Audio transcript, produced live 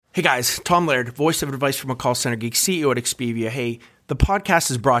Hey guys, Tom Laird, voice of advice from a call center geek, CEO at Expedia. Hey, the podcast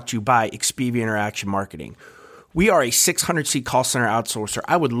is brought to you by Expedia Interaction Marketing. We are a 600-seat call center outsourcer.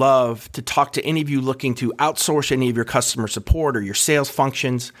 I would love to talk to any of you looking to outsource any of your customer support or your sales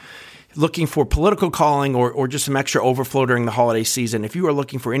functions, looking for political calling or just some extra overflow during the holiday season. If you are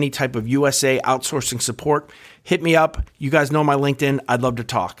looking for any type of USA outsourcing support, hit me up. You guys know my LinkedIn. I'd love to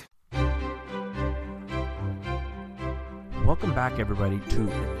talk. Welcome back, everybody, to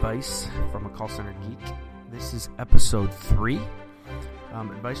Advice from a Call Center Geek. This is episode 3.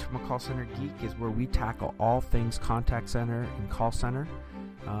 Advice from a Call Center Geek is where we tackle all things contact center and call center,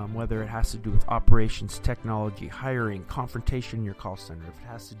 whether it has to do with operations, technology, hiring, confrontation in your call center. If it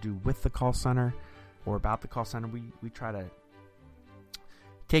has to do with the call center or about the call center, we try to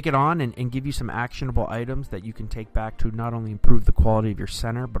take it on and give you some actionable items that you can take back to not only improve the quality of your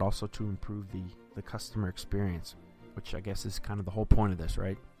center, but also to improve the customer experience, which I guess is kind of the whole point of this,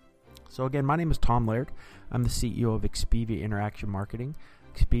 right? So again, my name is Tom Laird. I'm the CEO of Expedia Interaction Marketing.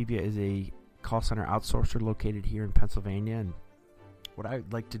 Expedia is a call center outsourcer located here in Pennsylvania. And what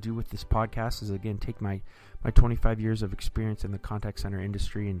I'd like to do with this podcast is, again, take my 25 years of experience in the contact center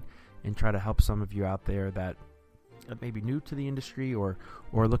industry and try to help some of you out there that may be new to the industry or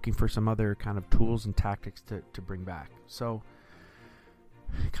looking for some other kind of tools and tactics to bring back. So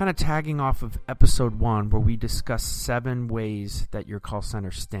kind of tagging off of episode 1 where we discuss 7 ways that your call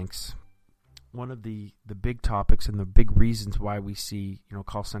center stinks. One of the big topics and the big reasons why we see,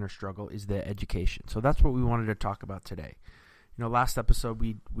 call center struggle is the education. So that's what we wanted to talk about today. Last episode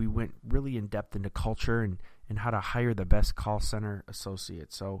we went really in depth into culture and how to hire the best call center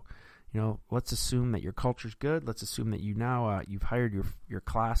associate. So, let's assume that your culture's good. Let's assume that you've hired your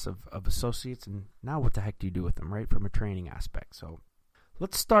class of associates, and now what the heck do you do with them, right? From a training aspect. So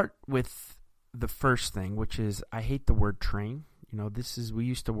let's start with the first thing, which is I hate the word train. We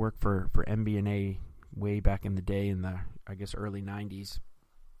used to work for MBNA way back in the day in the, I guess, early 90s.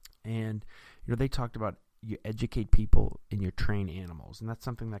 And, they talked about you educate people and you train animals. And that's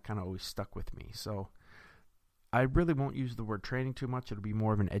something that kind of always stuck with me. So I really won't use the word training too much. It'll be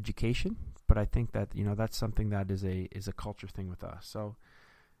more of an education. But I think that, that's something that is a culture thing with us. So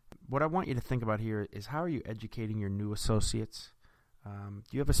what I want you to think about here is how are you educating your new associates? Do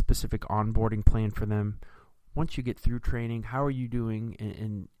you have a specific onboarding plan for them? Once you get through training, how are you doing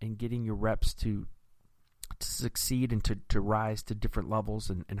in getting your reps to succeed and to rise to different levels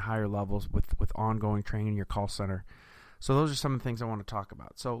and higher levels with ongoing training in your call center? So those are some of the things I want to talk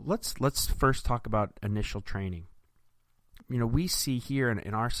about. So let's first talk about initial training. We see here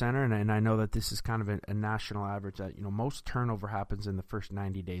in our center, and I know that this is kind of a national average, that most turnover happens in the first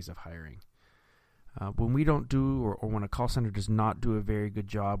 90 days of hiring. When we don't do, or when a call center does not do a very good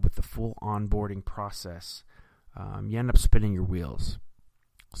job with the full onboarding process, you end up spinning your wheels.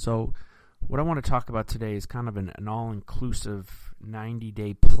 So what I want to talk about today is kind of an all-inclusive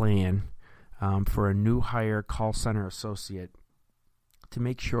 90-day plan for a new hire call center associate to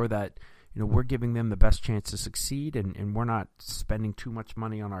make sure that we're giving them the best chance to succeed and we're not spending too much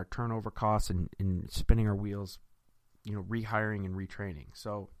money on our turnover costs and spinning our wheels, rehiring and retraining.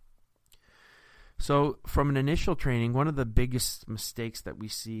 So from an initial training, one of the biggest mistakes that we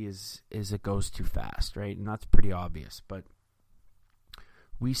see is it goes too fast, right? And that's pretty obvious. But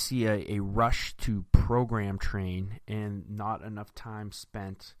we see a rush to program train and not enough time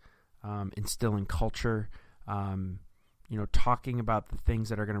spent instilling culture, talking about the things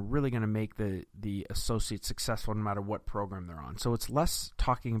that are really going to make the associate successful no matter what program they're on. So it's less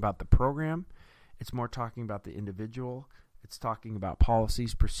talking about the program. It's more talking about the individual. It's talking about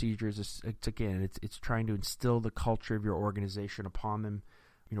policies, procedures. It's trying to instill the culture of your organization upon them.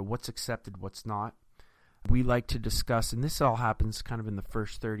 What's accepted, what's not. We like to discuss, and this all happens kind of in the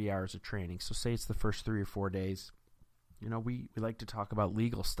first 30 hours of training. So say it's the first 3 or 4 days. We like to talk about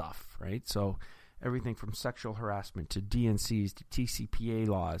legal stuff, right? So everything from sexual harassment to DNCs to TCPA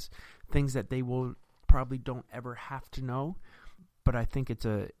laws, things that they will probably don't ever have to know. But I think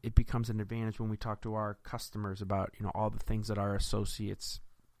it becomes an advantage when we talk to our customers about, all the things that our associates,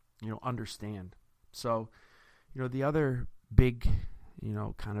 understand. So, the other big,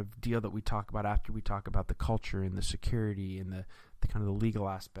 kind of deal that we talk about after we talk about the culture and the security and the kind of the legal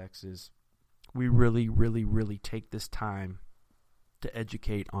aspects is we really, really, really take this time to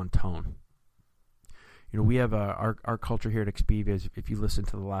educate on tone. We have our culture here at Expedia, if you listen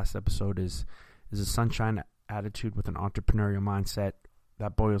to the last episode, is a sunshine attitude with an entrepreneurial mindset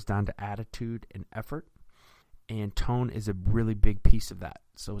that boils down to attitude and effort, and tone is a really big piece of that.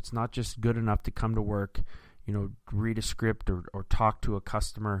 So it's not just good enough to come to work, read a script or talk to a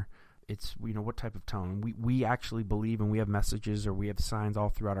customer. It's, what type of tone. We actually believe, and we have messages or we have signs all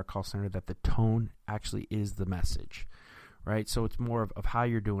throughout our call center that the tone actually is the message, right? So it's more of how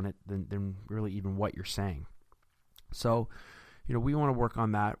you're doing it than really even what you're saying. So, we want to work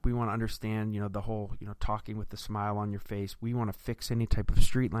on that. We want to understand, the whole, talking with the smile on your face. We want to fix any type of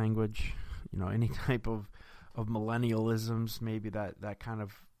street language, any type of millennialisms, maybe that kind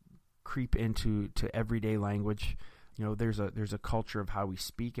of creep into everyday language. There's a culture of how we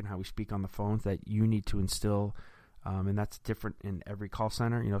speak and how we speak on the phones that you need to instill, and that's different in every call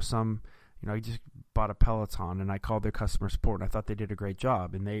center. I just bought a Peloton and I called their customer support and I thought they did a great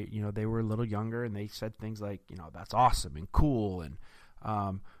job. And they were a little younger and they said things like, that's awesome and cool. And,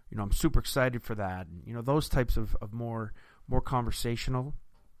 I'm super excited for that. And, those types of more conversational,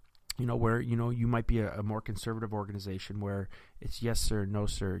 where, you might be a more conservative organization where it's yes, sir, no,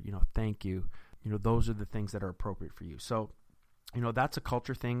 sir, thank you. Those are the things that are appropriate for you. So, that's a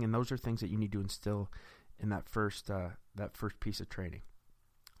culture thing. And those are things that you need to instill in that first piece of training.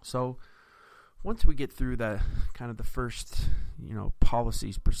 So, once we get through the first,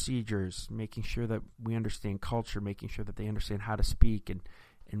 policies, procedures, making sure that we understand culture, making sure that they understand how to speak and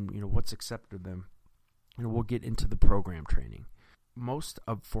what's accepted of them, we'll get into the program training.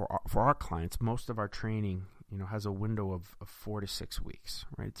 For our clients, most of our training, has a window of 4 to 6 weeks,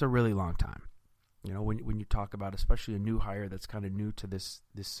 right? It's a really long time. When you talk about, especially a new hire that's kind of new to this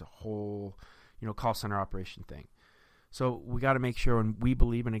whole, call center operation thing. So we got to make sure, and we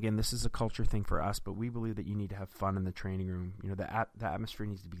believe, and again, this is a culture thing for us, but we believe that you need to have fun in the training room. The atmosphere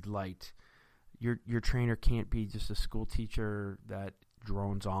needs to be light. Your trainer can't be just a school teacher that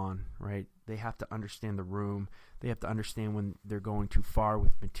drones on, right? They have to understand the room. They have to understand when they're going too far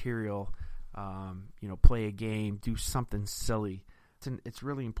with material, play a game, do something silly. It's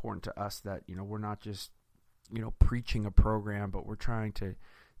really important to us that, we're not just, preaching a program, but we're trying to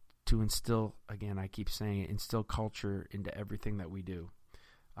instill, again, I keep saying it, instill culture into everything that we do.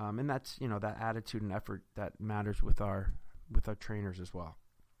 And that's, that attitude and effort that matters with our trainers as well.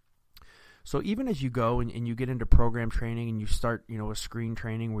 So even as you go and you get into program training and you start, a screen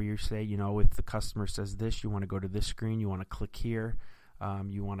training where you say, if the customer says this, you want to go to this screen, you want to click here,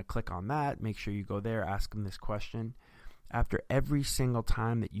 you want to click on that, make sure you go there, ask them this question. After every single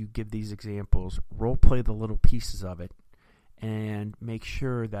time that you give these examples, role play the little pieces of it and make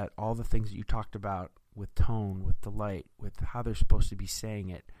sure that all the things that you talked about with tone, with delight, with how they're supposed to be saying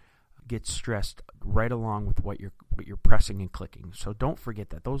it, gets stressed right along with what you're pressing and clicking. So don't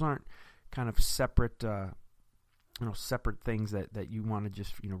forget that. Those aren't kind of separate separate things that you want to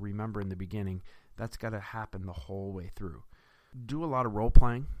just remember in the beginning. That's got to happen the whole way through. Do a lot of role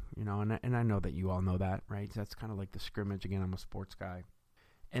playing, and I know that you all know that, right? That's kind of like the scrimmage. Again, I'm a sports guy.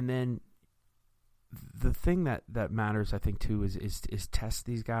 And then the thing that matters, I think, too, is test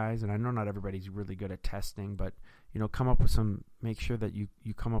these guys. And I know not everybody's really good at testing, but, make sure that you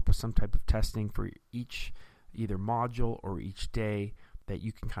come up with some type of testing for each either module or each day that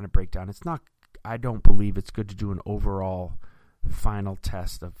you can kind of break down. I don't believe it's good to do an overall final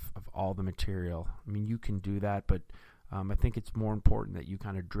test of all the material. I mean, you can do that, but I think it's more important that you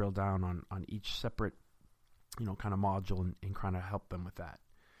kind of drill down on each separate, kind of module and kind of help them with that.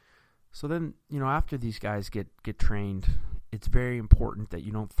 So then, after these guys get trained, it's very important that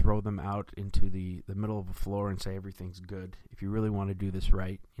you don't throw them out into the middle of a floor and say everything's good. If you really want to do this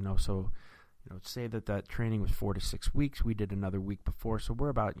right, say that training was 4 to 6 weeks. We did another week before, so we're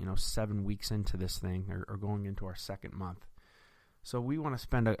about 7 weeks into this thing, or going into our second month. So we want to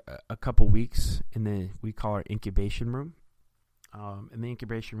spend a couple weeks in we call our incubation room. And the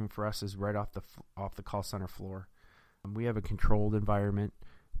incubation room for us is right off the call center floor. We have a controlled environment.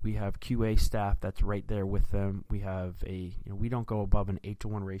 We have QA staff that's right there with them. We have we don't go above an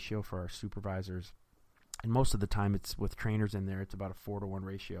 8-to-1 ratio for our supervisors. And most of the time it's with trainers in there, it's about a 4-to-1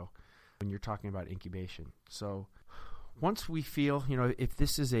 ratio when you're talking about incubation. So once we feel, if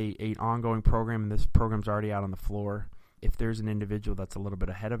this is an ongoing program and this program's already out on the floor, if there's an individual that's a little bit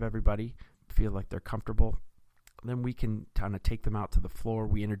ahead of everybody, feel like they're comfortable, then we can kind of take them out to the floor.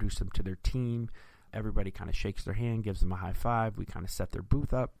 We introduce them to their team. Everybody kind of shakes their hand, gives them a high five. We kind of set their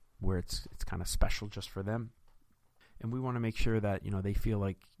booth up where it's kind of special just for them. And we want to make sure that, they feel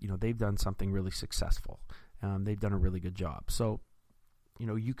like, they've done something really successful. They've done a really good job. So,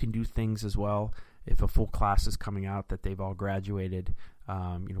 you can do things as well. If a full class is coming out that they've all graduated,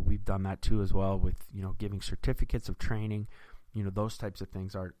 we've done that too as well with, giving certificates of training. Those types of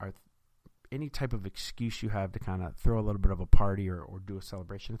things are any type of excuse you have to kind of throw a little bit of a party or do a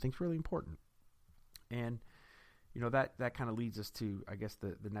celebration. I think is really important. And, that kind of leads us to, I guess,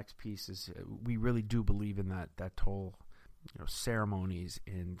 the next piece is we really do believe in that whole ceremonies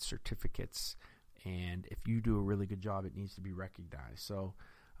and certificates. And if you do a really good job, it needs to be recognized. So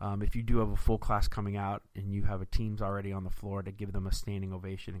if you do have a full class coming out and you have a teams already on the floor, to give them a standing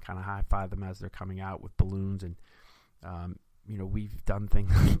ovation and kind of high five them as they're coming out with balloons. And, we've done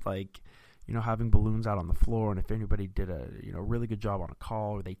things like, having balloons out on the floor. And if anybody did a, really good job on a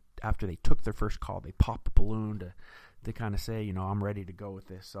call, or after they took their first call, they pop a balloon to kind of say, I'm ready to go with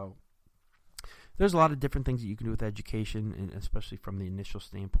this. So there's a lot of different things that you can do with education, and especially from the initial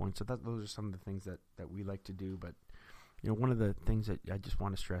standpoint. So those are some of the things that we like to do. But, one of the things that I just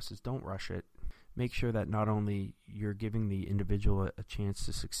want to stress is don't rush it. Make sure that not only you're giving the individual a chance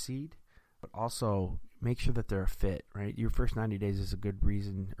to succeed, but also make sure that they're a fit, right? Your first 90 days is a good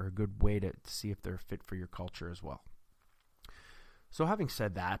reason or a good way to see if they're a fit for your culture as well. So having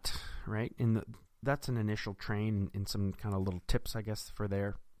said that, right, that's an initial train and some kind of little tips, I guess, for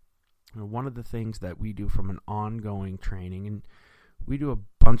there. One of the things that we do from an ongoing training, and we do a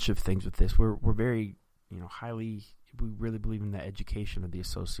bunch of things with this. We're very, we really believe in the education of the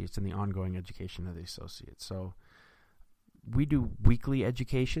associates and the ongoing education of the associates. So we do weekly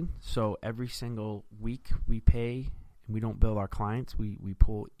education. So every single week we pay, and we don't bill our clients. We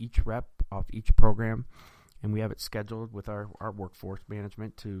pull each rep off each program, and we have it scheduled with our workforce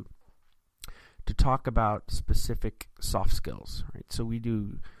management to talk about specific soft skills, right? So we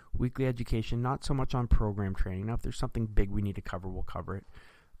do weekly education, not so much on program training. Now, if there's something big we need to cover, we'll cover it,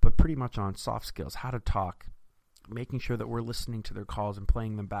 but pretty much on soft skills, how to talk, making sure that we're listening to their calls and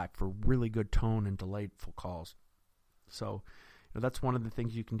playing them back for really good tone and delightful calls. So that's one of the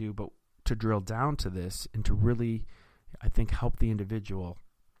things you can do. But to drill down to this and to really, I think, help the individual,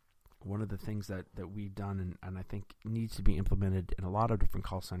 one of the things that we've done and I think needs to be implemented in a lot of different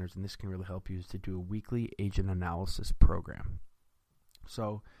call centers, and this can really help you, is to do a weekly agent analysis program.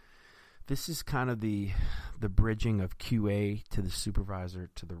 So this is kind of the bridging of QA to the supervisor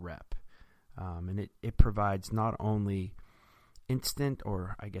to the rep. And it provides not only instant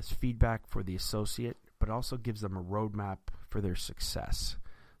or, I guess, feedback for the associate, but also gives them a roadmap for their success.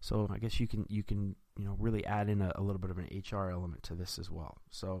 So I guess you can really add in a little bit of an HR element to this as well.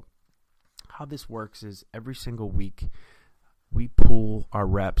 So how this works is every single week we pull our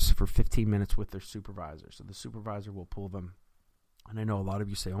reps for 15 minutes with their supervisor. So the supervisor will pull them. And I know a lot of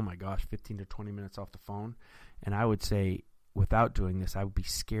you say, oh my gosh, 15 to 20 minutes off the phone. And I would say, without doing this, I would be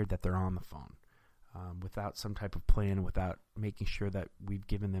scared that they're on the phone. Without some type of plan, without making sure that we've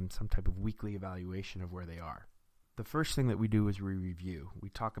given them some type of weekly evaluation of where they are. The first thing that we do is we review. We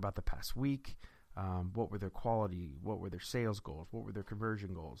talk about the past week. What were their quality? What were their sales goals? What were their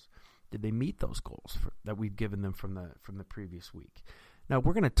conversion goals? Did they meet those goals that we've given them from the previous week? Now,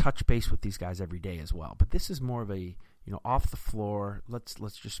 we're going to touch base with these guys every day as well, but this is more of a, off the floor. Let's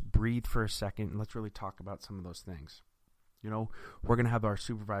just breathe for a second and let's really talk about some of those things. We're going to have our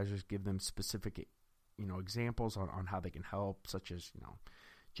supervisors give them specific, examples on how they can help, such as,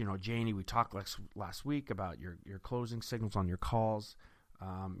 Janie, we talked last week about your closing signals on your calls.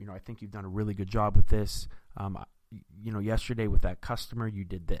 I think you've done a really good job with this. Yesterday with that customer, you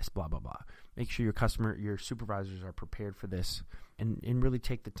did this, blah, blah, blah. Make sure your supervisors are prepared for this and really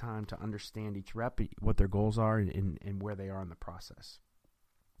take the time to understand each rep, what their goals are and where they are in the process.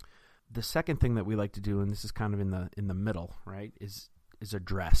 The second thing that we like to do, and this is kind of in the middle, right, is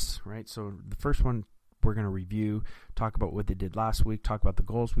address, right? So the first one, we're going to review, talk about what they did last week, talk about the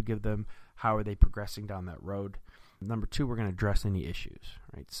goals we give them, how are they progressing down that road. Number two, we're going to address any issues,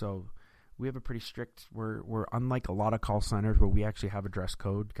 right? So we have a pretty strict, we're unlike a lot of call centers where we actually have a dress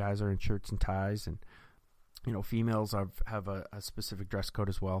code. Guys are in shirts and ties, and females have a specific dress code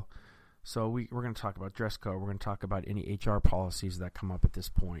as well. So we're going to talk about dress code. We're going to talk about any HR policies that come up at this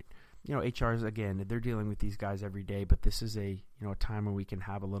point. HRs, again, they're dealing with these guys every day, but this is a time when we can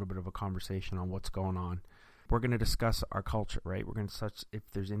have a little bit of a conversation on what's going on. We're going to discuss our culture, right? We're going to touch if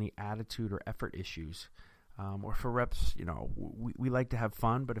there's any attitude or effort issues. Or for reps, we like to have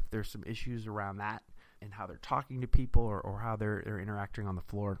fun, but if there's some issues around that and how they're talking to people or how they're interacting on the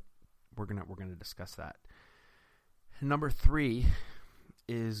floor, we're gonna discuss that. And number three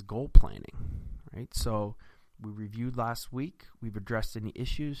is goal planning, right? So we reviewed last week. We've addressed any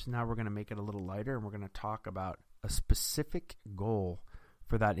issues. Now we're going to make it a little lighter, and we're going to talk about a specific goal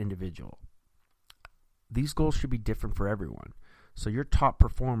for that individual. These goals should be different for everyone. So your top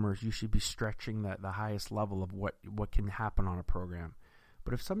performers, you should be stretching the highest level of what can happen on a program.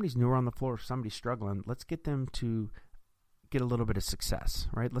 But if somebody's newer on the floor, if somebody's struggling, let's get them to get a little bit of success,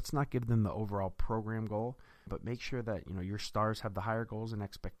 right? Let's not give them the overall program goal, but make sure that your stars have the higher goals and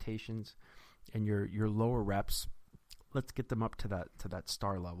expectations, and your lower reps, let's get them up to that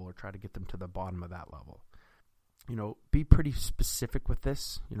star level, or try to get them to the bottom of that level. be pretty specific with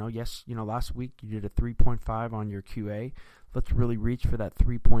this. Yes, last week you did a 3.5 on your QA. Let's really reach for that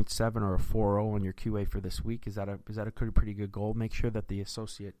 3.7 or a 4.0 on your QA for this week. Is that a pretty good goal? Make sure that the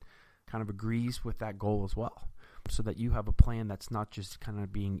associate kind of agrees with that goal as well, so that you have a plan that's not just kind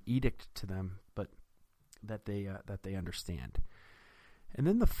of being edict to them, but that they understand. And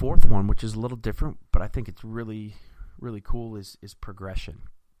then the fourth one, which is a little different, but I think it's really, really cool, is progression.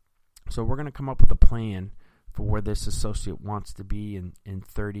 So we're going to come up with a plan for where this associate wants to be in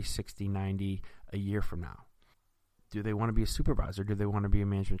 30, 60, 90, a year from now. Do they want to be a supervisor? Do they want to be a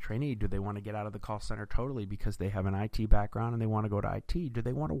management trainee? Do they want to get out of the call center totally because they have an IT background and they want to go to IT? Do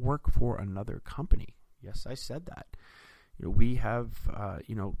they want to work for another company? Yes, I said that. We have,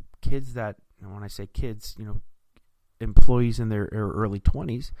 kids that, when I say kids, employees in their early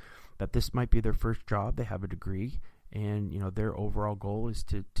 20s, that this might be their first job. They have a degree, and their overall goal is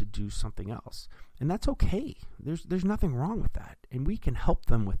to do something else, and that's okay. There's nothing wrong with that, and we can help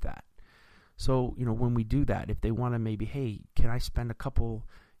them with that. So when we do that, if they want to maybe, hey, can I spend a couple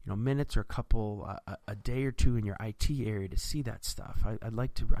minutes or a day or two in your IT area to see that stuff?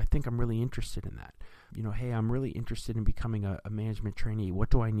 I think I'm really interested in that. Hey, I'm really interested in becoming a management trainee. What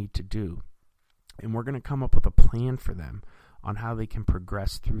do I need to do? And we're going to come up with a plan for them on how they can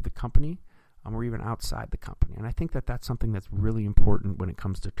progress through the company, or even outside the company. And I think that that's something that's really important when it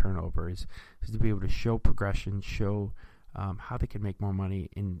comes to turnover, is to be able to show progression, show how they can make more money,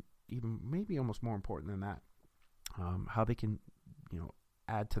 and even maybe almost more important than that, how they can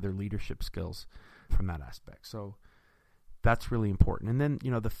add to their leadership skills from that aspect. So that's really important. And then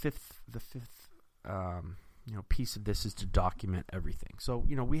the fifth piece of this is to document everything. So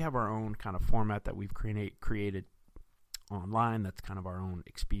we have our own kind of format that we've created online. That's kind of our own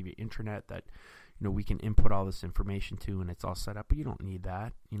Expedia intranet that we can input all this information to, and it's all set up. But you don't need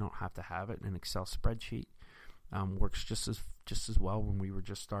that. You don't have to have it. An Excel spreadsheet works just as well when we were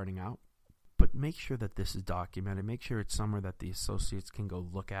just starting out. But make sure that this is documented. Make sure it's somewhere that the associates can go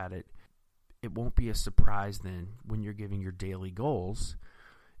look at it. It won't be a surprise then when you're giving your daily goals,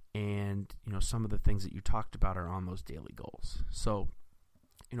 and some of the things that you talked about are on those daily goals. So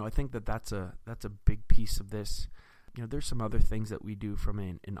I think that that's a big piece of this. There's some other things that we do from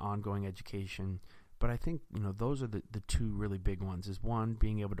an ongoing education, but I think those are the two really big ones. Is one,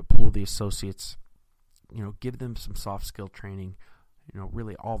 being able to pull the associates, give them some soft skill training,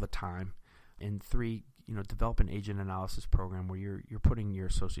 really all the time. And three, develop an agent analysis program where you're putting your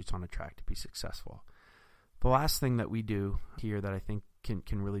associates on a track to be successful. The last thing that we do here that I think can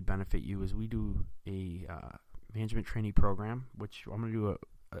really benefit you is we do a management trainee program, which I'm going to do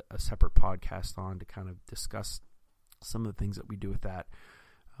a separate podcast on to kind of discuss some of the things that we do with that.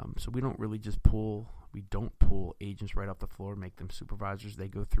 So we don't really just pull agents right off the floor, make them supervisors. They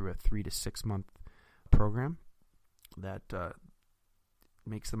go through a 3 to 6 month program that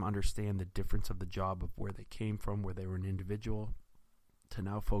makes them understand the difference of the job, of where they came from, where they were an individual, to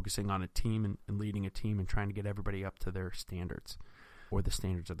now focusing on a team and leading a team and trying to get everybody up to their standards or the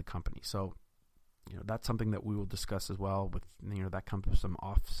standards of the company. So, that's something that we will discuss as well. With that comes with some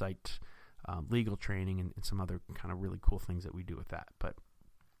off-site legal training and some other kind of really cool things that we do with that. But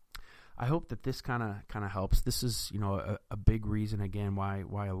I hope that this kind of helps. This is a big reason again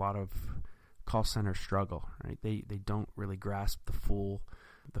why a lot of call centers struggle. Right? They don't really grasp the full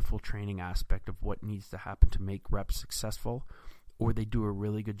training aspect of what needs to happen to make reps successful, or they do a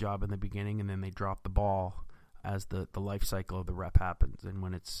really good job in the beginning and then they drop the ball as the life cycle of the rep happens. And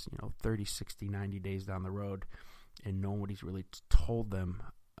when it's 30, 60, 90 days down the road and nobody's really told them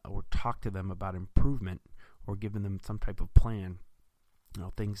or talked to them about improvement or given them some type of plan,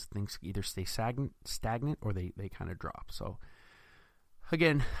 things either stay stagnant or they kind of drop. So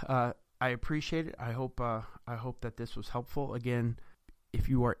again, I appreciate it. I hope that this was helpful. Again, if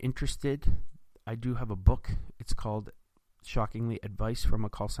you are interested, I do have a book. It's called, shockingly, Advice from a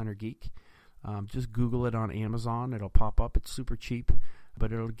Call Center Geek. Just Google it on Amazon. It'll pop up. It's super cheap,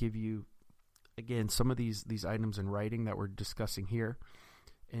 but it'll give you, again, some of these items in writing that we're discussing here,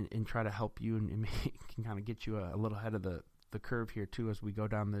 and try to help you and can kind of get you a little ahead of the curve here too, as we go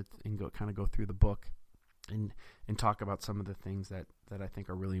down and go through the book and talk about some of the things that I think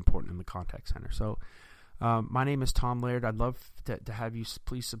are really important in the contact center. So my name is Tom Laird. I'd love to have you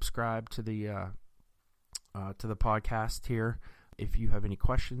please subscribe to the podcast here. If you have any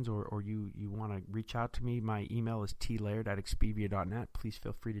questions or you want to reach out to me, my email is tlaird@expedia.net. Please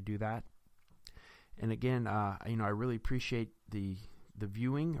feel free to do that. And again, I really appreciate the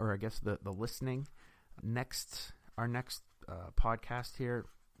viewing, or I guess the listening. Our next podcast here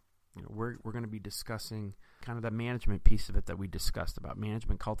we're going to be discussing kind of the management piece of it that we discussed about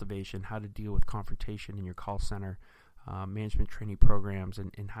management cultivation, how to deal with confrontation in your call center, management training programs,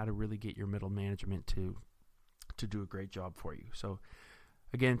 and how to really get your middle management to do a great job for you. So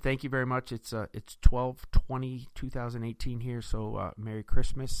again, thank you very much. It's 12/20/2018 here, so Merry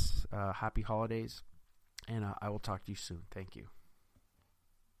Christmas, Happy Holidays, and I will talk to you soon. Thank you.